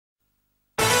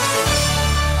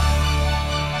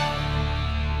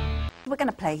we're going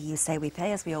to play You Say We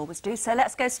Play, as we always do. So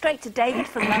let's go straight to David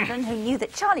from London, who knew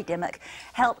that Charlie Dimmock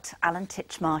helped Alan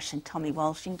Titchmarsh and Tommy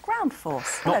Walsh in Ground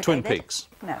Force. Hello, Not Twin David. Peaks.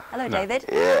 No. Hello, David.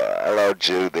 Yeah, hello,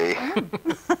 Judy.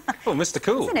 Oh, Mr.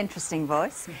 Cool. That's an interesting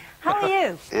voice. How are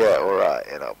you? Yeah, all right,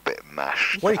 you know, a bit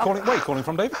mashed. Where are you calling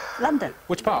from, David? London.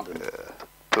 Which part?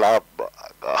 Plum.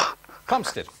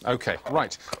 Plumstead. OK,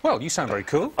 right. Well, you sound very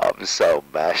cool. I'm so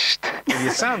mashed.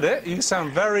 You sound it. You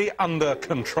sound very under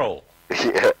control.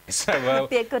 Yeah. So,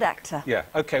 Be a good actor. yeah,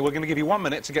 OK, we're going to give you 1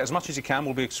 minute to get as much as you can.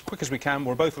 We'll be as quick as we can.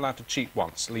 We're both allowed to cheat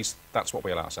once. At least that's what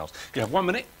we allow ourselves. You have 1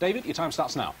 minute. David, your time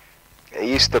starts now.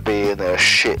 He used to be in a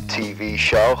shit TV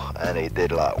show, and he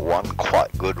did, like, one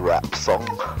quite good rap song.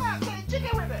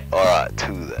 All right,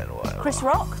 two then, whatever. Chris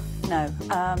Rock? No.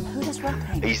 Who does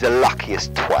rapping? He's the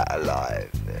luckiest twat alive.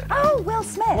 Yeah. Oh, Will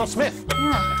Smith. Will Smith.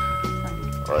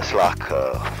 Yeah. Well, it's like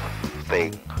a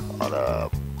thing on a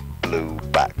blue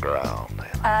background.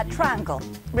 Triangle.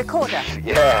 Recorder.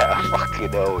 Yeah,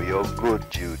 fucking hell, you're good,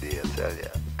 Judy, I tell you.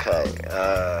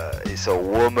 Okay, it's a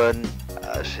woman,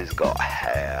 she's got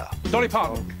hair. Dolly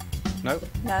Parton. No.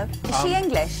 No. Is she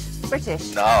English?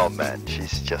 British? No, man,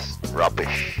 she's just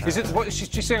rubbish. Is it what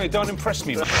she's saying? Don't impress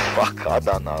me. Fuck, I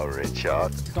don't know,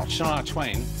 Richard. Not Shania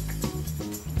Twain.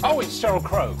 Oh, it's Sheryl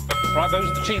Crow. Right, those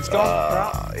are the cheats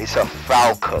gone. It's a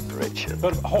falcon, Richard.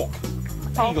 But hawk.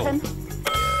 Falcon? Eagle.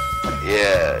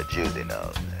 Yeah, Judy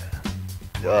knows.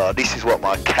 Yeah. This is what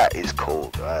my cat is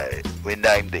called, right? We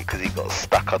named it because he got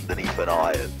stuck underneath an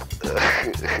iron.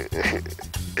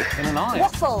 In an eye.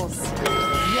 Waffles.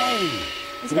 Yay.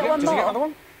 Has he got one Does he get more? another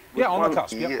one? Yeah, on the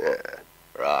cusp. Yep. Yeah,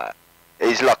 right.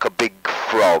 He's like a big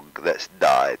frog that's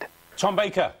died. Tom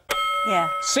Baker. Yeah.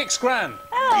 £6 grand.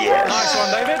 Oh, Yes. Nice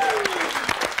one, David.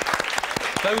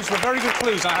 Those were very good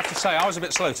clues, I have to say. I was a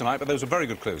bit slow tonight, but those were very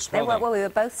good clues. Well done. Well, we were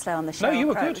both slow on the show. No, you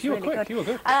were Crow. good. It You were was really quick. good. You were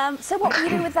good. So what will you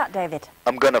do with that, David?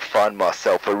 I'm going to find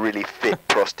myself a really fit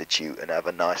prostitute and have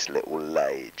a nice little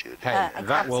lay, Judy. Hey,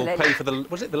 that will absolutely. pay for the...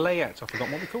 Was it the layout? I've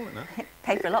forgotten what we call it now.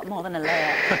 Pay for a lot more than a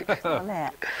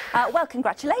layout. Well,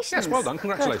 congratulations. Yes, well done.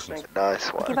 Congratulations. Good.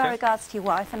 Nice one. Give our regards to your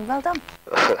wife and well done.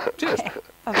 Cheers.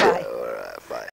 Bye-bye.